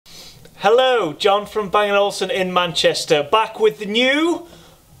Hello, John from Bang & Olufsen in Manchester, back with the new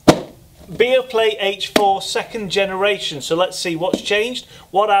BeoPlay H4 second generation. So let's see what's changed,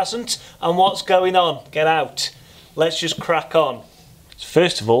 what hasn't, and what's going on. Get out. Let's just crack on.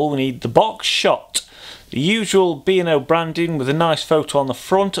 First of all, we need the box shot. The usual B&O branding with a nice photo on the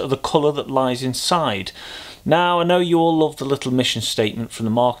front of the colour that lies inside. Now, I know you all love the little mission statement from the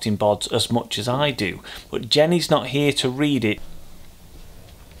marketing bods as much as I do, but Jenny's not here to read it.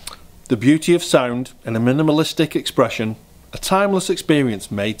 The beauty of sound and a minimalistic expression, a timeless experience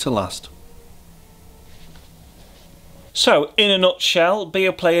made to last. So, in a nutshell,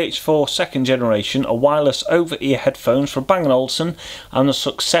 BeoPlay H4 second generation are wireless over-ear headphones from Bang & Olufsen and the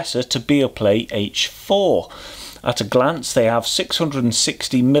successor to BeoPlay H4. At a glance, they have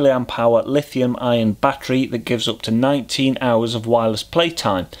 660 mAh lithium-ion battery that gives up to 19 hours of wireless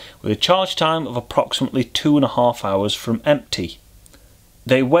playtime, with a charge time of approximately 2.5 hours from empty.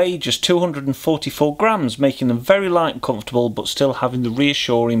 They weigh just 244 grams, making them very light and comfortable, but still having the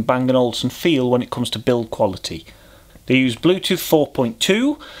reassuring Bang & Olufsen feel when it comes to build quality. They use Bluetooth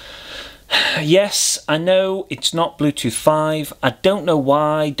 4.2. Yes, I know it's not Bluetooth 5. I don't know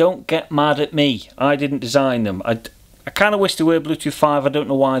why. Don't get mad at me. I didn't design them. I kind of wish they were Bluetooth 5. I don't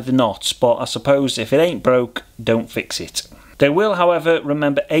know why they're not, but I suppose if it ain't broke, don't fix it. They will, however,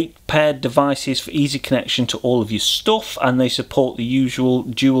 remember 8 paired devices for easy connection to all of your stuff, and they support the usual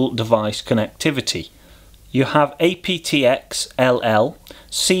dual device connectivity. You have aptX, LL,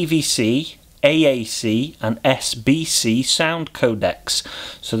 CVC, AAC and SBC sound codecs,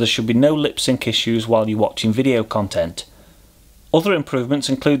 so there should be no lip sync issues while you're watching video content. Other improvements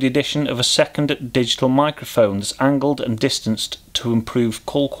include the addition of a second digital microphone that's angled and distanced to improve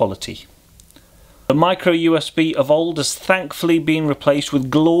call quality. The micro USB of old has thankfully been replaced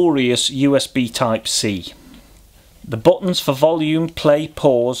with glorious USB Type-C. The buttons for volume, play,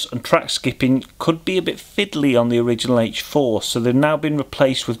 pause and track skipping could be a bit fiddly on the original H4, so they've now been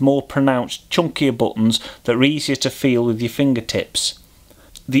replaced with more pronounced, chunkier buttons that are easier to feel with your fingertips.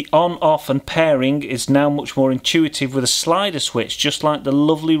 The on, off and pairing is now much more intuitive with a slider switch, just like the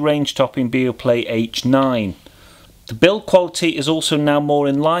lovely range-topping BeoPlay H9. The build quality is also now more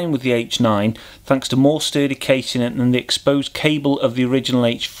in line with the H9 thanks to more sturdy casing, and the exposed cable of the original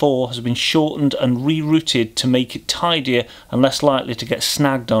H4 has been shortened and rerouted to make it tidier and less likely to get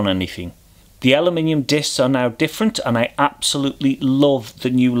snagged on anything. The aluminium discs are now different and I absolutely love the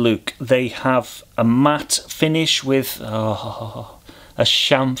new look. They have a matte finish with a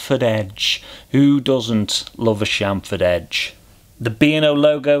chamfered edge. Who doesn't love a chamfered edge? The B&O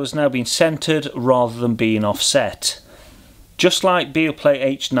logo has now been centred rather than being offset. Just like BeoPlay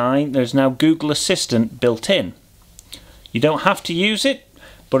H9, there is now Google Assistant built in. You don't have to use it,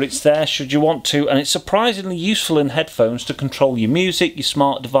 but it's there should you want to, and it's surprisingly useful in headphones to control your music, your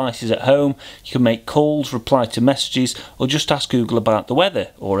smart devices at home. You can make calls, reply to messages, or just ask Google about the weather,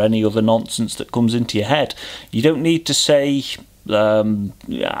 or any other nonsense that comes into your head. You don't need to say,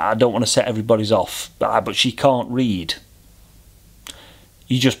 I don't want to set everybody's off, but she can't read.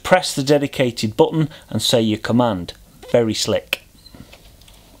 You just press the dedicated button and say your command. Very slick.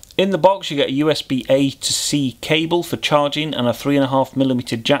 In the box you get a USB A to C cable for charging and a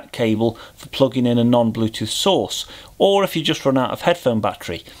 3.5mm jack cable for plugging in a non-Bluetooth source, or if you just run out of headphone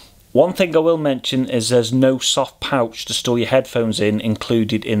battery. One thing I will mention is there's no soft pouch to store your headphones in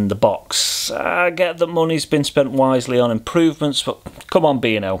included in the box. I get that money's been spent wisely on improvements, but come on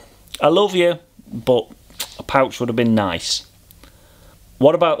B&O. I love you, but a pouch would have been nice.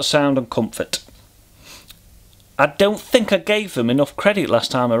 What about the sound and comfort? I don't think I gave them enough credit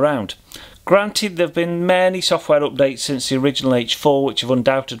last time around. Granted, there have been many software updates since the original H4 which have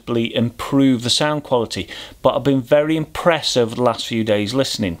undoubtedly improved the sound quality, but I've been very impressed over the last few days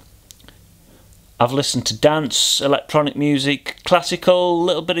listening. I've listened to dance, electronic music, classical, a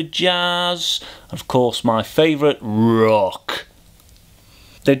little bit of jazz, and of course my favourite, rock.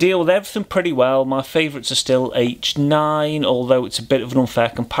 They deal with everything pretty well. My favourites are still H9, although it's a bit of an unfair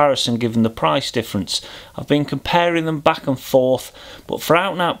comparison given the price difference. I've been comparing them back and forth, but for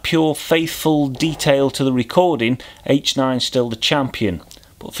out and out pure faithful detail to the recording, H9's still the champion.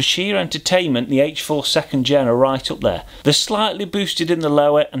 But for sheer entertainment, the H4 second gen are right up there. They're slightly boosted in the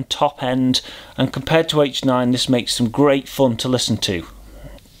lower and top end, and compared to H9 this makes them great fun to listen to.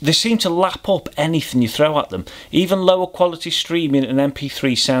 They seem to lap up anything you throw at them. Even lower quality streaming and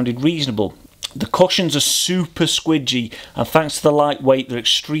MP3 sounded reasonable. The cushions are super squidgy, and thanks to the lightweight they're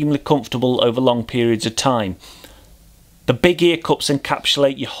extremely comfortable over long periods of time. The big ear cups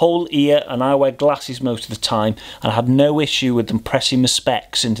encapsulate your whole ear, and I wear glasses most of the time and I had no issue with them pressing my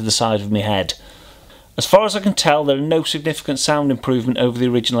specs into the side of my head. As far as I can tell, there are no significant sound improvement over the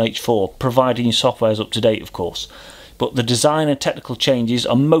original H4, providing your software is up to date, of course. But the design and technical changes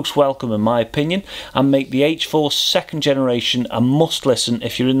are most welcome in my opinion, and make the H4 second generation a must listen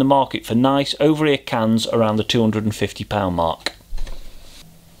if you're in the market for nice over-ear cans around the £250 mark.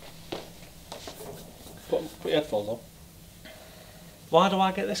 Put your headphones on. Why do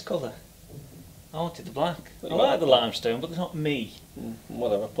I get this colour? I wanted the black. I like the limestone, but it's not me.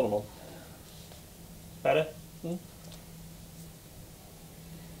 Whatever, put them on. Better?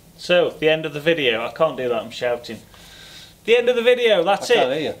 So, the end of the video. I can't do that, I'm shouting. The end of the video, that's it. I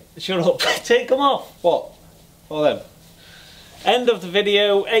can't hear you. Shut up. Take them off. What? What then? End of the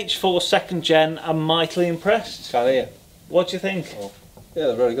video, H4 second gen. I'm mightily impressed. Can't hear you. What do you think? Oh. Yeah,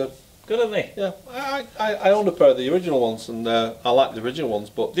 they're very good. Good, aren't they? Yeah, I owned a pair of the original ones, and I like the original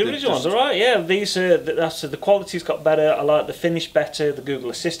ones, but the original ones are right. Yeah, these the quality's got better. I like the finish better. The Google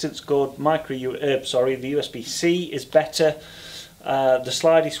Assistant's good. The USB-C is better. The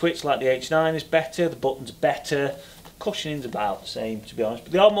slidey switch, like the H9, is better. The buttons are better. The cushioning's about the same, to be honest,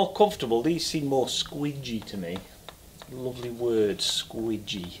 but they are more comfortable. These seem more squidgy to me. Lovely word,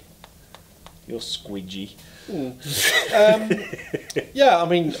 squidgy. You're squidgy. Yeah, I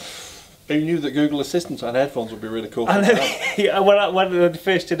mean, who knew that Google Assistant on headphones would be really cool? And then, yeah, when I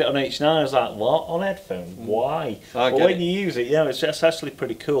first did it on H9, I was like, what? On headphones? Why? But when you use it, you know, it's actually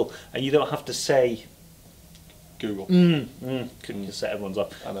pretty cool, and you don't have to say Google. Couldn't just set everyone's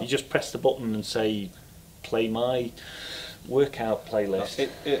off. You just press the button and say, play my workout playlist.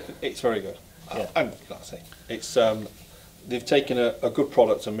 It's very good. Yeah. And like I say, it's they've taken a good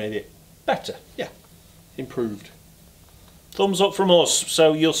product and made it Better. Yeah, improved. Thumbs up from us.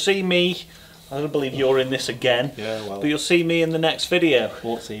 So you'll see me. I don't believe you're in this again. Yeah, well. But you'll see me in the next video.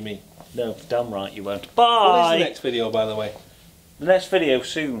 Won't see me. No, damn right you won't. Bye. What is the next video, by the way? The next video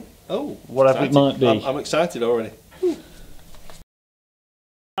soon. Oh, whatever it might be. I'm excited already.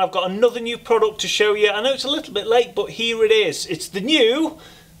 I've got another new product to show you. I know it's a little bit late, but here it is. It's the new